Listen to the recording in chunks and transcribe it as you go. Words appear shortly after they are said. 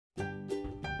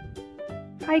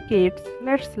Hi kids,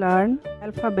 let's learn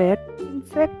alphabet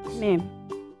insect name.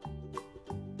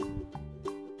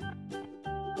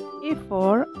 A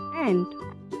for ant,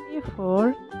 A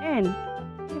for ant,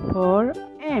 A for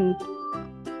ant.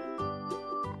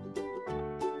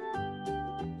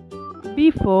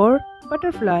 B for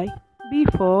butterfly, B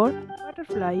for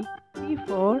butterfly, B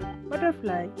for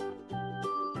butterfly.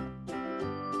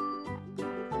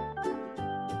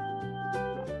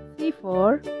 C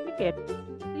for cricket,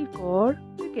 C for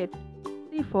cricket,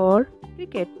 C for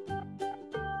cricket.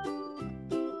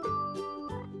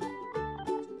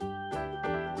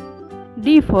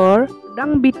 D for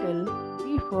dung beetle,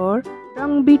 D for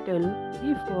dung beetle,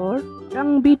 D for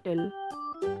dung beetle.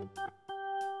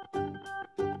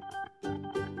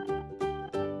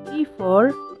 E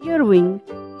for earwing,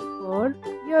 E for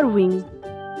earwing,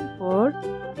 E for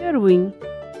earwing.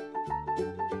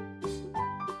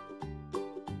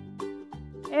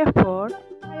 F for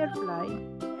firefly,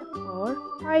 F for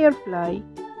firefly,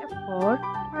 F for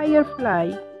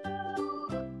firefly.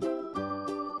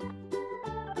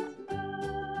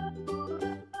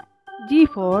 G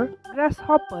for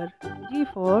grasshopper, G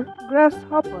for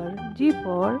grasshopper, G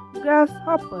for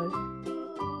grasshopper.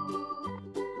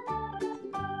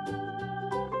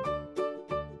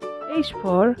 H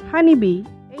for honeybee,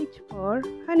 H for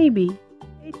honeybee,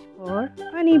 H for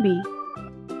honeybee.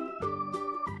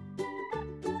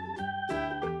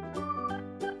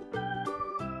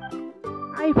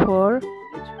 I for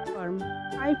inchworm,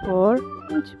 I for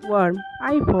inchworm,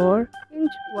 I for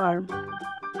inchworm.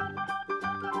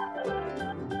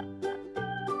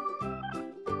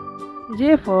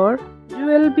 J for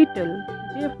jewel beetle,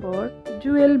 J for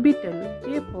jewel beetle,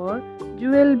 J for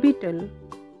jewel beetle.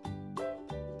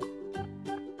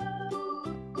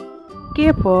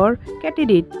 K for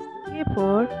katydid, K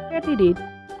for katydid,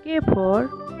 K for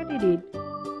katydid.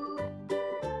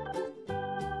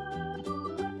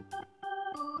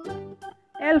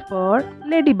 L for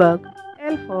ladybug,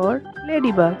 L for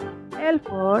ladybug, L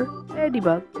for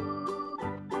ladybug.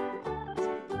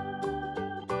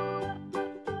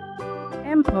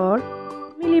 M for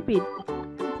millipede,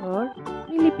 M for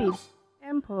millipede,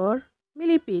 M for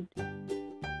millipede.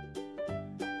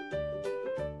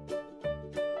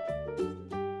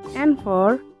 N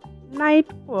for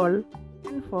nightcrawl,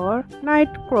 N for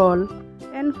nightcrawl,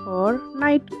 N for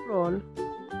nightcrawl.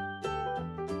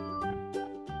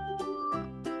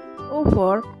 O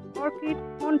for orchid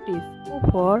montis, O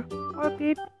for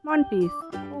orchid montis,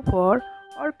 O for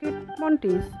orchid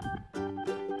montis.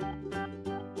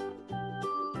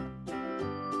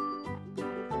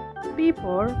 P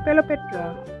for Pelopetra,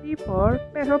 P for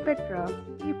Pelopetra,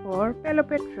 P for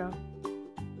Pelopetra.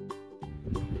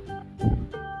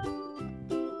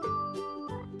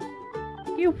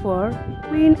 Q for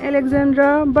Queen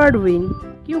Alexandra birdwing,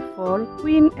 Q for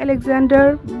Queen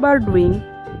Alexander birdwing,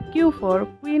 Q for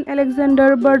Queen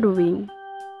Alexander birdwing.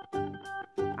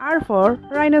 R for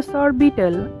rhinoceros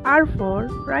beetle, R for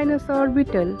rhinoceros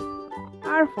beetle,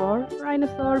 R for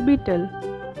rhinoceros beetle.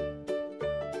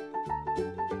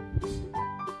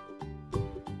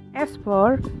 S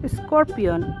for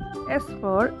scorpion, S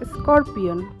for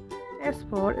scorpion, S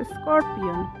for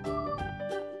scorpion.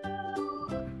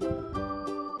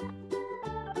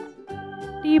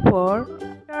 T for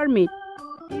termite,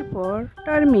 T for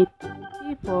termite,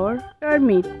 T for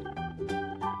termite.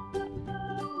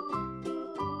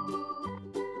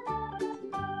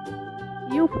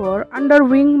 U for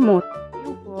underwing moth,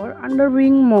 U for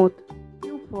underwing moth,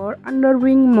 U for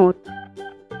underwing moth.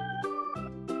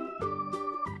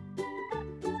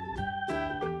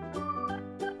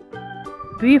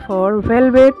 V for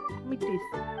velvet metis,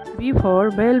 V for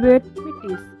velvet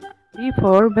metis, V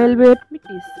for velvet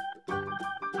metis.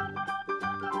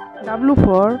 W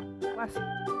for wasp,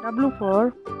 W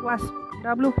for wasp,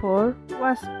 W for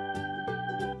wasp.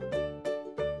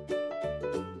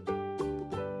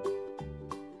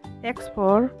 X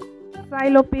for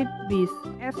xylopid bees,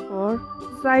 S for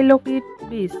xylopid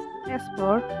bees, S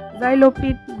for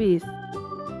xylopid bees.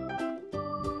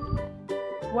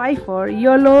 Y for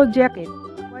yellow jacket,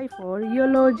 Y for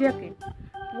yellow jacket,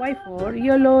 Y for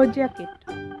yellow jacket.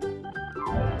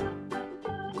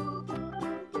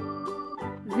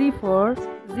 Z for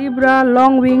zebra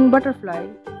long-winged butterfly,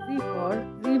 Z for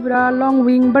zebra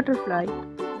long-winged butterfly,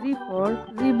 Z for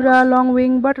zebra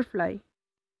long-winged butterfly.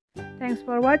 Thanks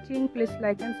for watching. Please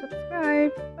like and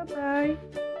subscribe. Bye-bye.